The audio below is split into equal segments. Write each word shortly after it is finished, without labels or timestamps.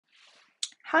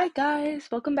Hi guys,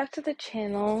 welcome back to the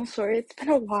channel. Sorry it's been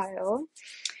a while,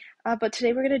 but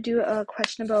today we're going to do a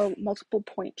question about multiple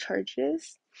point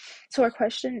charges. So our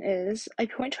question is, a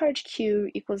point charge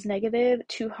Q equals negative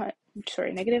 500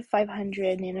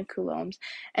 nanocoulombs,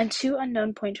 and two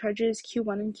unknown point charges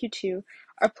Q1 and Q2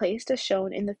 are placed as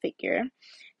shown in the figure.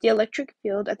 The electric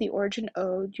field at the origin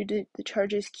O due to the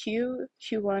charges Q,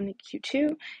 Q1,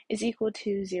 Q2 is equal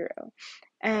to 0.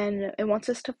 And it wants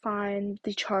us to find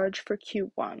the charge for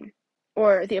Q1,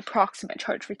 or the approximate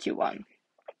charge for Q1.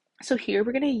 So here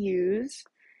we're going to use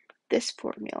this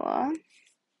formula.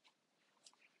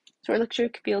 So our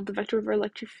electric field, the vector of our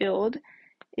electric field,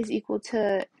 is equal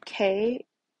to K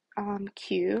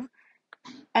Q,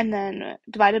 and then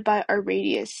divided by our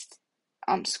radius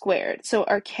squared. So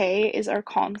our K is our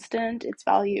constant. Its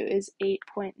value is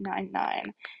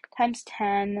 8.99 times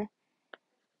 10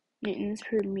 newtons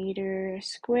per meter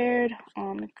squared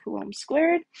on coulomb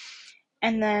squared.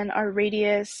 And then our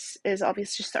radius is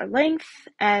obviously just our length,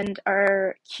 and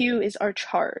our Q is our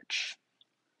charge,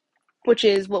 which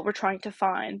is what we're trying to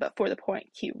find, but for the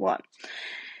point Q1.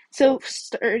 So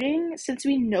since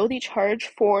we know the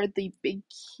charge for the big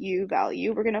Q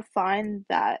value, we're going to find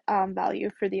that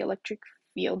value for the electric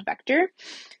field vector.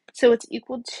 So it's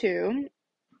equal to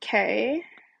K,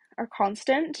 our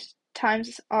constant,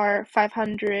 times our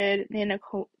 500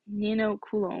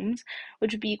 nanocoulombs,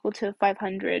 which would be equal to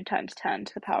 500 times 10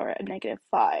 to the power of negative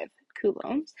 5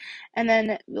 coulombs. And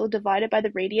then we'll divide it by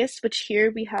the radius, which here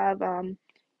we have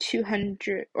 2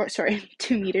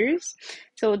 meters.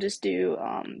 So we'll just do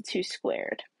 2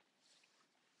 squared.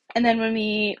 And then when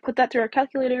we put that through our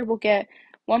calculator, we'll get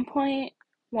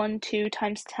 1.12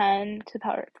 times 10 to the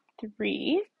power of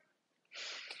 3.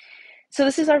 So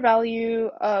this is our value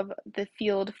of the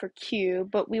field for Q,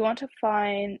 but we want to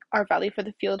find our value for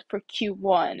the field for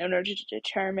Q1 in order to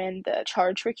determine the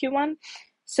charge for Q1.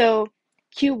 So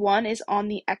Q1 is on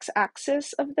the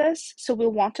x-axis of this, so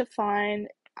we'll want to find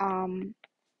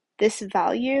this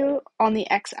value on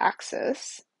the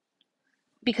x-axis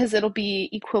because it'll be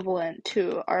equivalent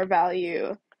to our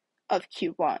value of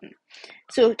Q1.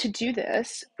 So to do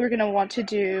this, we're going to want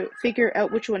to figure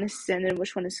out which one is sin and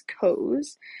which one is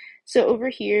cos. So over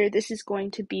here, this is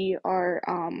going to be our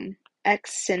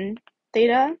x sin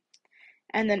theta,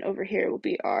 and then over here will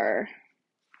be our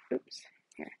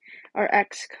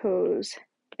x cos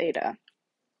theta.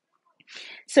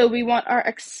 So we want our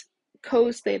x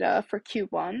cos theta for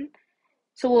Q1,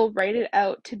 so we'll write it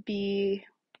out to be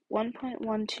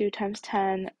 1.12 times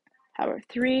 10 power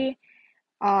 3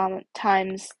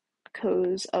 times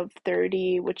cos of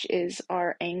 30, which is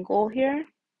our angle here,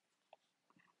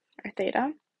 our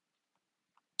theta.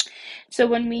 So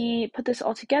when we put this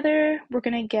all together, we're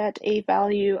going to get a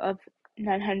value of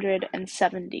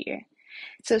 970.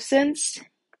 So since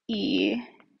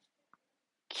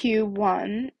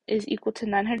Q1 is equal to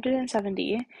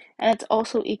 970, and it's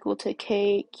also equal to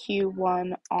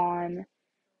KQ1 on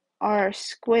R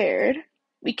squared,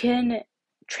 we can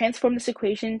transform this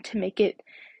equation to make it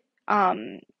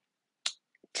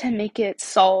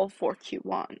solve for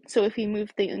Q1. So if we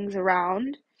move things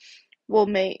around,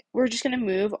 we're just going to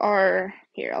move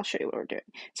here, I'll show you what we're doing.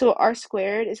 So R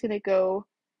squared is going to go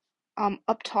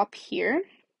up top here,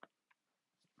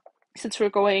 since we're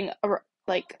going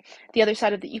like the other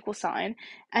side of the equal sign,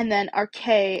 and then our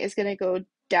K is going to go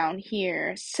down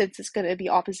here since it's going to be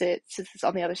opposite, since it's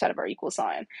on the other side of our equal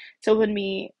sign. So when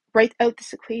we write out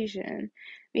this equation,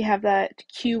 we have that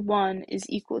Q1 is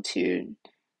equal to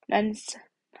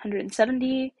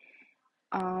 970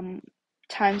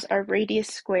 times our radius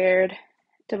squared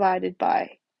divided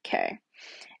by K.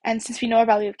 And since we know our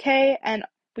value of K and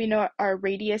we know our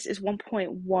radius is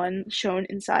 1.1 shown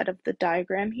inside of the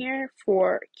diagram here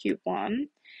for Q1,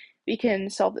 we can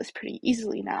solve this pretty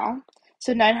easily now.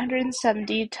 So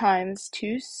 970 times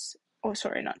times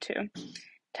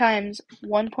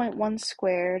 1.1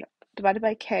 squared divided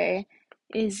by K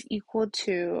is equal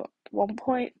to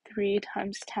 1.3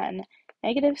 times 10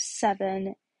 negative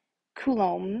 7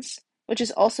 coulombs, which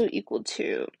is also equal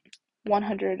to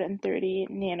 130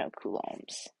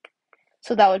 nanocoulombs.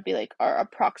 So that would be like our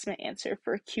approximate answer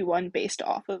for Q1 based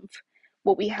off of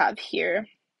what we have here.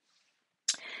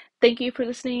 Thank you for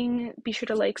listening. Be sure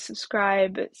to like,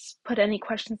 subscribe, put any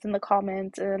questions in the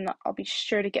comments, and I'll be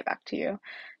sure to get back to you.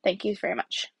 Thank you very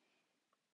much.